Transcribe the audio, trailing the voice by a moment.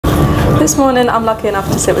This morning I'm lucky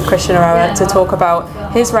enough to sit with Christian Eiroa to talk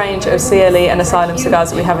about his range of CLE and Asylum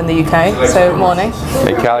cigars that we have in the UK. So morning.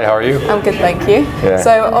 Hey Callie, how are you? I'm good, thank you. Yeah.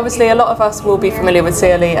 So obviously a lot of us will be familiar with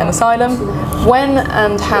CLE and Asylum. When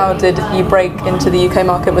and how did you break into the UK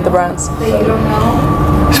market with the brands?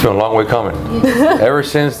 It's been a long way coming. Ever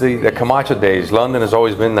since the Camacho days, London has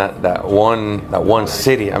always been that one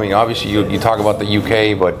city. I mean, obviously you talk about the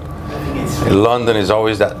UK, but London is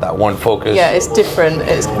always that one focus. Yeah, it's different.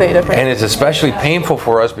 It's completely different. And it's especially painful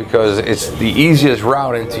for us because it's the easiest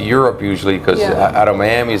route into Europe usually, because out of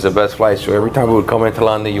Miami is the best flight. So every time we would come into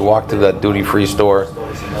London, you walk to that duty-free store,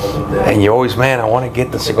 and you always, man, I want to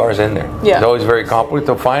get the cigars in there. Yeah. It's always very complicated.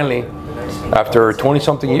 So finally, after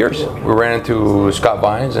 20-something years, we ran into Scott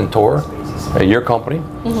Vines and Tor, your company,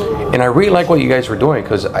 and I really like what you guys were doing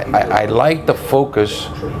because I like the focus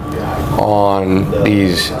on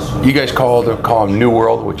these. You guys call them New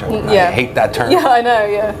World, which I hate that term. Yeah, I know.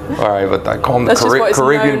 Yeah. All right, but I call them the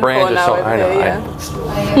Caribbean brands or something. I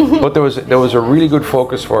know. But there was a really good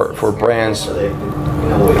focus for brands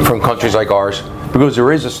from countries like ours because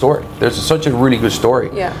there is a story. There's such a really good story.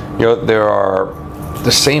 Yeah. You know, there are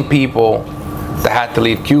the same people that had to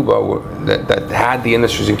leave Cuba, that had the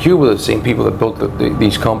industries in Cuba, the same people that built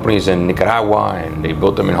these companies in Nicaragua, and they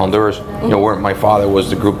built them in Honduras. You know, where my father was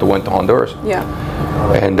the group that went to Honduras. Yeah.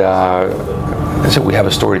 And so we have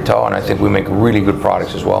a story to tell, and I think we make really good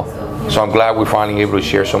products as well. So I'm glad we're finally able to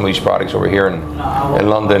share some of these products over here in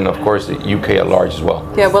London, of course, the UK at large as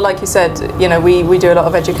well. Yeah, well, like you said, you know, we do a lot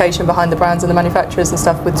of education behind the brands and the manufacturers and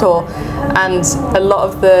stuff with Tor, and a lot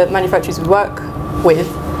of the manufacturers we work with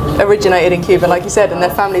originated in Cuba, like you said, and their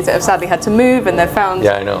families that have sadly had to move, and they've found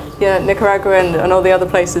Nicaragua and all the other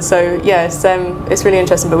places. So yeah, it's really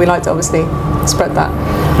interesting, but we like to obviously spread that.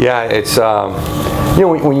 Yeah, it's you know,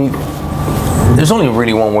 when there's only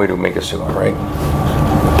really one way to make a cigar, right?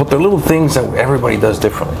 But there are little things that everybody does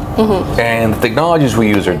differently, and the technologies we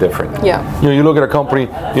use are different. Yeah. You know, you look at a company.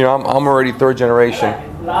 You know, I'm already third generation.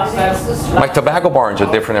 My tobacco barns are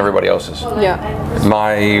different than everybody else's. Yeah.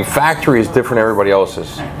 My factory is different than everybody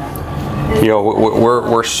else's. You know,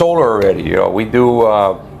 we're solar already. You know, we do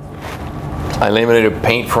I laminated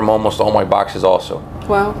paint from almost all my boxes also.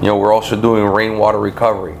 Wow. You know, we're also doing rainwater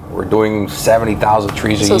recovery. We're doing 70,000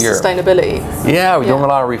 trees a year. So sustainability. Yeah, we're doing a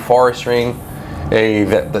lot of reforesting.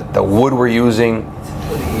 The wood we're using,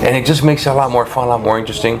 and it just makes it a lot more fun, a lot more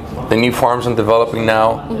interesting. The new farms I'm developing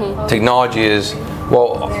now, technology is,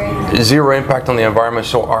 well, zero impact on the environment,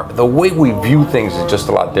 so the way we view things is just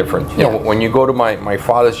a lot different. You know, when you go to my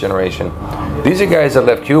father's generation, these are guys that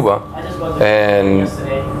left Cuba, and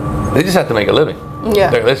they just had to make a living. Yeah.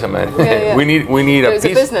 Like, listen, man, we need a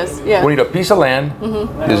piece. Business. Yeah. We need a piece of land.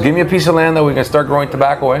 Just give me a piece of land that we can start growing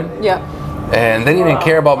tobacco in. Yeah. And they didn't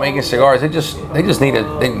care about making cigars. They just need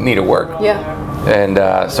to work. Yeah. And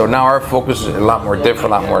so now our focus is a lot more different,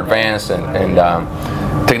 a lot more advanced, and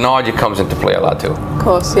technology comes into play a lot too. Of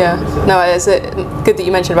course, yeah. No, it's good that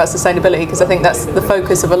you mentioned about sustainability, because I think that's the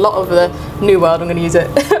focus of a lot of the New World, I'm going to use it,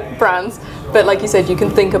 brands. But like you said, you can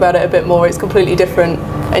think about it a bit more. It's completely different,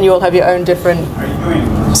 and you all have your own different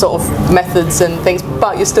sort of methods and things,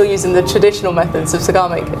 but you're still using the traditional methods of cigar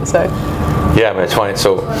making. So. Yeah, man, it's funny.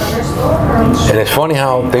 So, and it's funny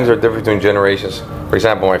how things are different between generations. For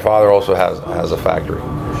example, my father also has a factory,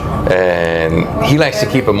 and he likes to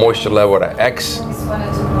keep a moisture level at X.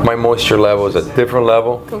 My moisture level is a different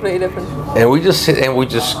level. Completely different. And we just sit and we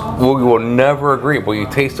will never agree. But you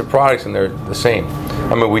taste the products and they're the same.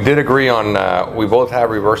 I mean, we did agree on, we both have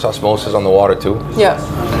reverse osmosis on the water too. Yeah.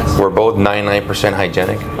 We're both 99%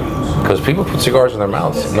 hygienic. Because people put cigars in their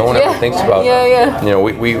mouths. No one ever thinks about that. You know,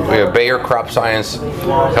 we have Bayer Crop Science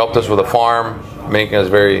helped us with a farm, making us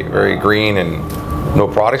very, very green and no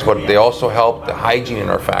products, but they also help the hygiene in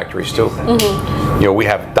our factories too. You know, we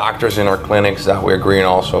have doctors in our clinics that we're green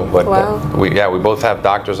also, but we both have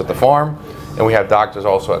doctors at the farm, and we have doctors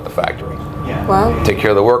also at the factory. Wow. Take care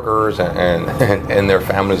of the workers and their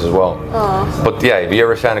families as well. Aww. But yeah, if you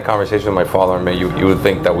ever sat in a conversation with my father and me, you would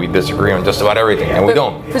think that we disagree on just about everything, and we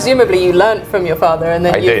don't. Presumably you learned from your father, and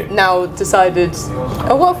then you've now decided,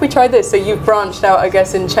 oh, what if we try this? So you've branched out, I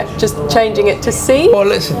guess, in just changing it to see? Well,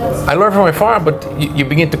 listen, I learned from my father, but you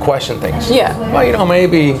begin to question things. Yeah. Well, you know,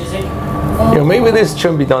 maybe this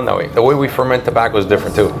shouldn't be done that way. The way we ferment tobacco is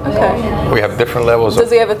different too. Okay. We have different levels. Does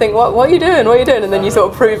he ever think, what are you doing? What are you doing? And then you sort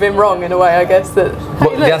of prove him wrong in a way, I guess.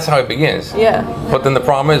 Well, that's how it begins. Yeah. But then the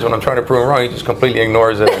problem is when I'm trying to prove him wrong, he just completely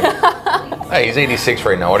ignores it. Hey, he's 86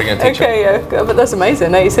 right now. What are you going to teach him? Okay, yeah, but that's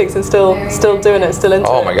amazing. 86 and still doing it, still into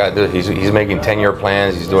it. Oh my God, dude, he's making 10-year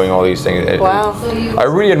plans. He's doing all these things. Wow. I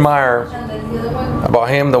really admire about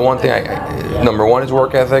him, the one thing, number one is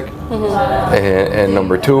work ethic, and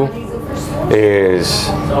number two is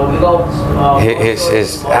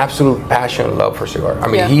his absolute passion and love for cigar. I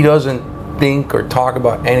mean, he doesn't think or talk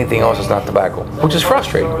about anything else that's not tobacco, which is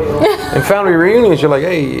frustrating. In family reunions, you're like,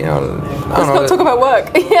 hey, you know, let's not talk about work.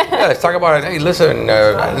 Yeah, let's talk about it. Hey, listen,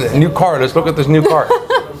 new car. Let's look at this new car.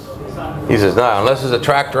 He says, no, unless it's a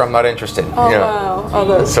tractor, I'm not interested. Oh, you know? Wow. Oh,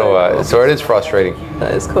 that's so it is frustrating.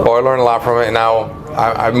 That is cool. But I learned a lot from it, and now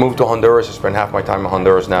I moved to Honduras. I spend half my time in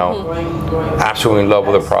Honduras now. Absolutely in love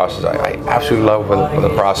with the process. I absolutely love with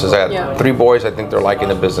the process. I got 3 boys. I think they're liking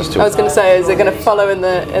the business too. I was going to say, is it going to follow in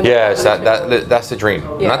the? Yes, that's the dream.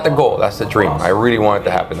 Not the goal. That's the dream. I really want it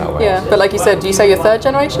to happen that way. Yeah, but like you said, do you say you're 3rd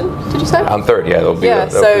generation? Did you say? I'm 3rd. Yeah, they'll be. Yeah,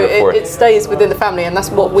 so it stays within the family, and that's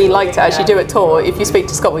what we like to actually do at Tor. If you speak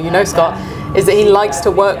to Scott, well, you know Scott, is that he likes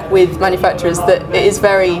to work with manufacturers that it is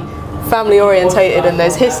very family orientated, and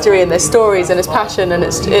there's history and there's stories and there's passion, and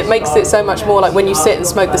it makes it so much more like when you sit and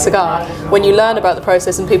smoke the cigar, when you learn about the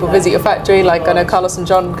process and people visit your factory, like I know Carlos and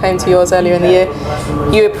John came to yours earlier in the year,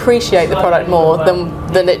 you appreciate the product more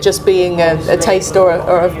than it just being a taste or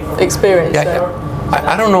an experience.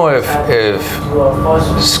 I don't know if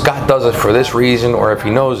Scott does it for this reason or if he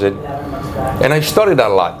knows it. And I've studied that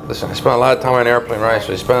a lot. Listen, I spent a lot of time on an airplane, right?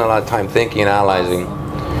 So I spent a lot of time thinking and analyzing.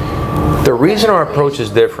 The reason our approach is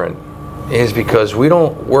different is because we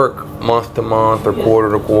don't work month to month or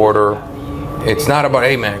quarter to quarter. It's not about,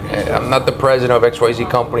 hey man, I'm not the president of XYZ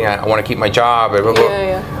company, I want to keep my job. Blah, blah,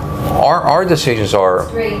 blah. Our decisions are,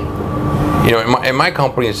 you know, in my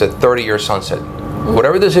company it's a 30-year sunset.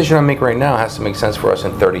 Whatever decision I make right now has to make sense for us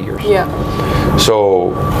in 30 years.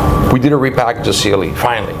 So we did a repackage of CLE,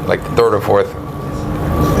 finally, like the 3rd or 4th.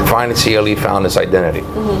 Finally, CLE found its identity.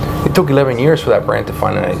 It took 11 years for that brand to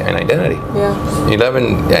find an identity.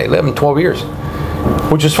 11, 12 years,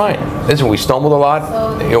 which is fine. Listen, we stumbled a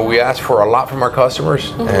lot. You know, we asked for a lot from our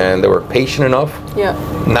customers, and they were patient enough.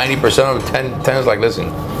 90% of them, 10 is like,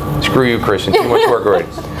 listen, screw you, Christian, too much work already.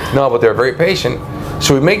 No, but they're very patient.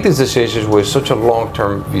 So we make these decisions with such a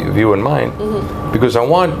long-term view in mind, because I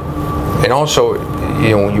want, and also, you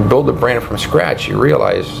know, when you build a brand from scratch, you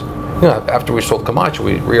realize, you know, after we sold Camacho,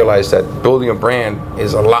 we realized that building a brand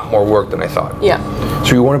is a lot more work than I thought.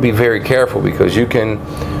 So you want to be very careful, because you can,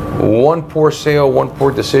 one poor sale, one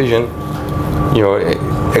poor decision, you know,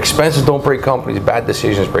 expenses don't break companies, bad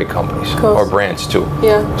decisions break companies, or brands too.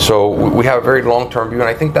 So we have a very long-term view, and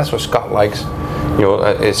I think that's what Scott likes. You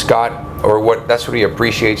know, Scott, or that's what he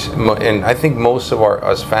appreciates, and I think most of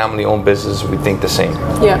us family-owned businesses, we think the same.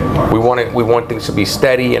 We want things to be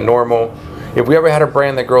steady and normal. If we ever had a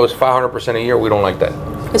brand that grows 500% a year, we don't like that.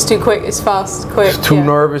 It's too quick. It's fast, quick. It's too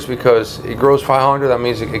nervous, because it grows 500. That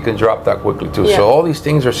means it can drop that quickly too. So all these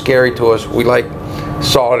things are scary to us. We like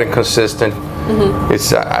solid and consistent.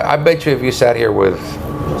 It's. I bet you if you sat here with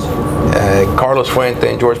Carlos Fuente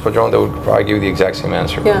and George Padron, they would probably give you the exact same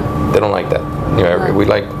answer. They don't like that. You know, we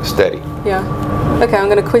like steady. Okay, I'm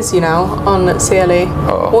going to quiz you now on CLE.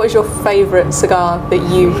 What is your favorite cigar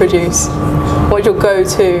that you produce? What is your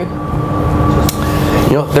go-to?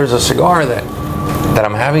 You know, there's a cigar that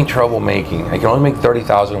I'm having trouble making. I can only make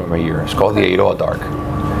 30,000 of them a year. It's called the Eiroa Dark.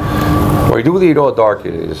 What I do with the Eiroa Dark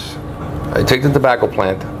is I take the tobacco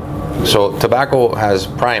plant. So tobacco has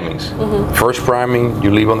primings. First priming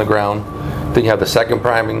you leave on the ground. Then you have the second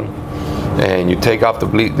priming, and you take off the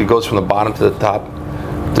bleed. It goes from the bottom to the top.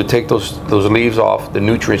 To take those leaves off, the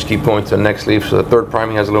nutrients keep going to the next leaf. So the 3rd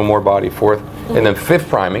priming has a little more body. 4th, and then 5th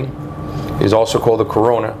priming is also called the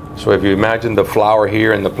corona. So if you imagine the flower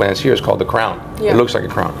here and the plants here, it's called the crown. It looks like a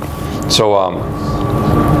crown. So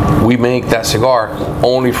we make that cigar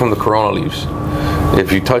only from the corona leaves.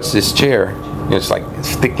 If you touch this chair, it's like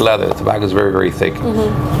thick leather. The tobacco is very, very thick.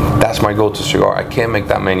 That's my go-to cigar. I can't make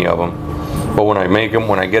that many of them, but when I make them,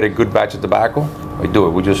 when I get a good batch of tobacco, I do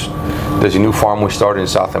it. There's a new farm we started in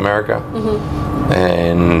South America,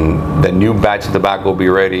 and the new batch of tobacco will be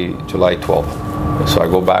ready July 12th. So I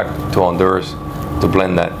go back to Honduras to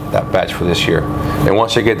blend that batch for this year. And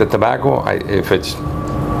once I get the tobacco, if it's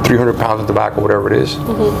 300 pounds of tobacco, whatever it is,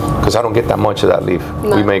 because I don't get that much of that leaf.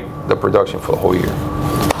 We make the production for the whole year.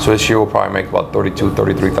 So this year we'll probably make about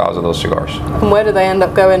 33,000 of those cigars. And where do they end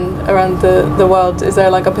up going around the world? Is there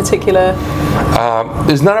like a particular?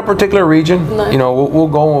 There's not a particular region. You know, we'll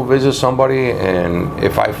go and we'll visit somebody, and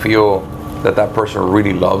if I feel that person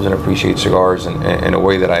really loves and appreciates cigars in a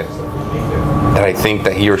way that that I think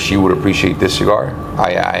that he or she would appreciate this cigar,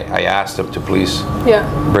 I asked them to please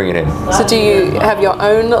bring it in. So do you have your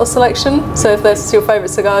own little selection? So if this is your favorite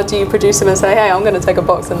cigar, do you produce them and say, hey, I'm going to take a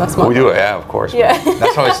box and that's mine? We do it, yeah, of course. Yeah.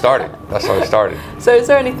 That's how it started. That's how it started. So is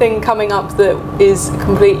there anything coming up that is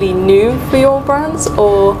completely new for your brands,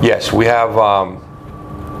 or? Yes, we have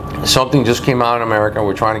something just came out in America.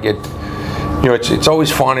 We're trying to get, you know, it's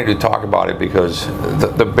always funny to talk about it because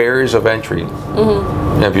the barriers of entry,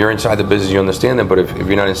 if you're inside the business, you understand them, but if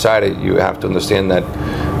you're not inside it, you have to understand that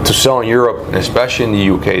to sell in Europe, and especially in the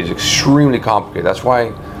UK, is extremely complicated. That's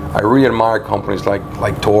why I really admire companies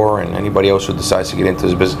like Tor and anybody else who decides to get into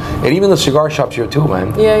this business. And even the cigar shops here too,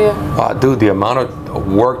 man. Yeah. Dude, the amount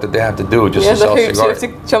of work that they have to do just to sell cigars. You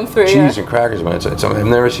have to jump through, cheese and crackers, man. I've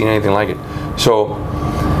never seen anything like it. So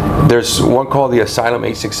there's one called the Asylum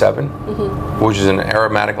 867, which is an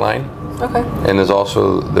aromatic line. Okay. And there's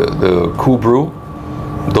also the Cool Brew.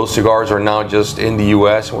 Those cigars are now just in the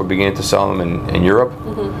US, and we're beginning to sell them in Europe.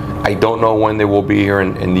 I don't know when they will be here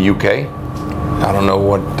in the UK. I don't know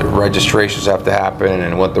what the registrations have to happen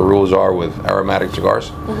and what the rules are with aromatic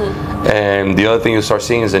cigars. And the other thing you start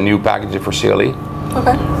seeing is a new packaging for CLE.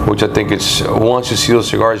 Okay. Which I think it's, once you see those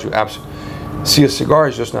cigars, you absolutely see a cigar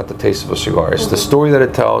is just not the taste of a cigar. It's the story that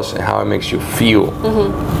it tells and how it makes you feel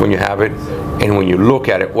when you have it, and when you look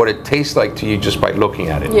at it, what it tastes like to you just by looking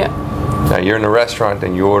at it. Yeah. Now you're in a restaurant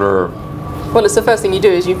and you order. Well, it's the first thing you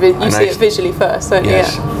do is you see it visually first, don't you?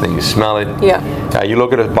 Yes. Then you smell it. Yeah. You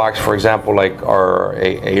look at a box, for example, like our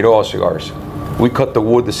Eiroa cigars. We cut the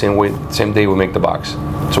wood the same day we make the box.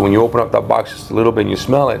 So when you open up that box just a little bit and you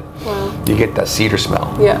smell it, you get that cedar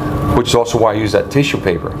smell. Yeah. Which is also why I use that tissue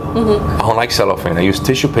paper. I don't like cellophane. I use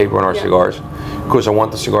tissue paper on our cigars because I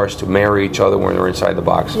want the cigars to marry each other when they're inside the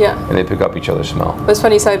box. Yeah. And they pick up each other's smell. It's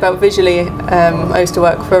funny you say about visually. I used to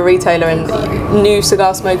work for a retailer, and new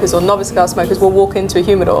cigar smokers or novice cigar smokers will walk into a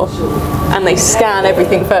humidor and they scan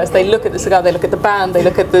everything first. They look at the cigar, they look at the band, they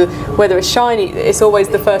look at whether it's shiny. It's always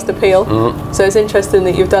the first appeal. So it's interesting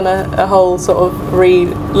that you've done a whole sort of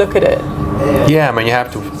re-look at it. Yeah, I mean, you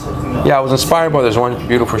have to. Yeah, I was inspired by, there's one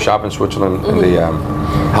beautiful shop in Switzerland in the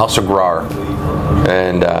House of Grar.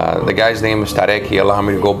 And the guy's name is Tarek. He allowed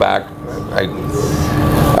me to go back.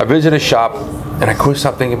 I visited a shop and I couldn't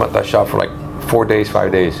stop thinking about that shop for like 4 days,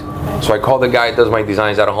 5 days. So I called the guy that does my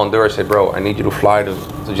designs out of Honduras. I said, bro, I need you to fly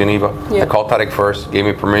to Geneva. I called Tarek first, gave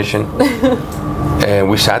me permission. And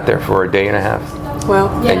we sat there for a day and a half. Well,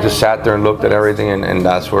 and just sat there and looked at everything, and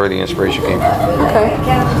that's where the inspiration came from. Okay.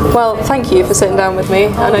 Well, thank you for sitting down with me.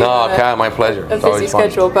 I know no, my pleasure. A busy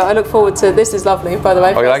schedule, but I look forward to. This is lovely, by the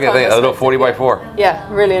way. Oh, you like it? A little 40x4. Yeah,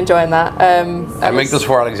 really enjoying that. I make this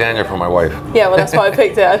for Alexandra for my wife. Yeah, well, that's why I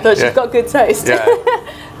picked it. I thought she's got good taste. Yeah.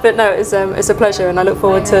 But no, it's a pleasure, and I look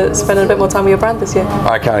forward to spending a bit more time with your brand this year. All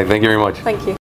right, Connie. Thank you very much. Thank you.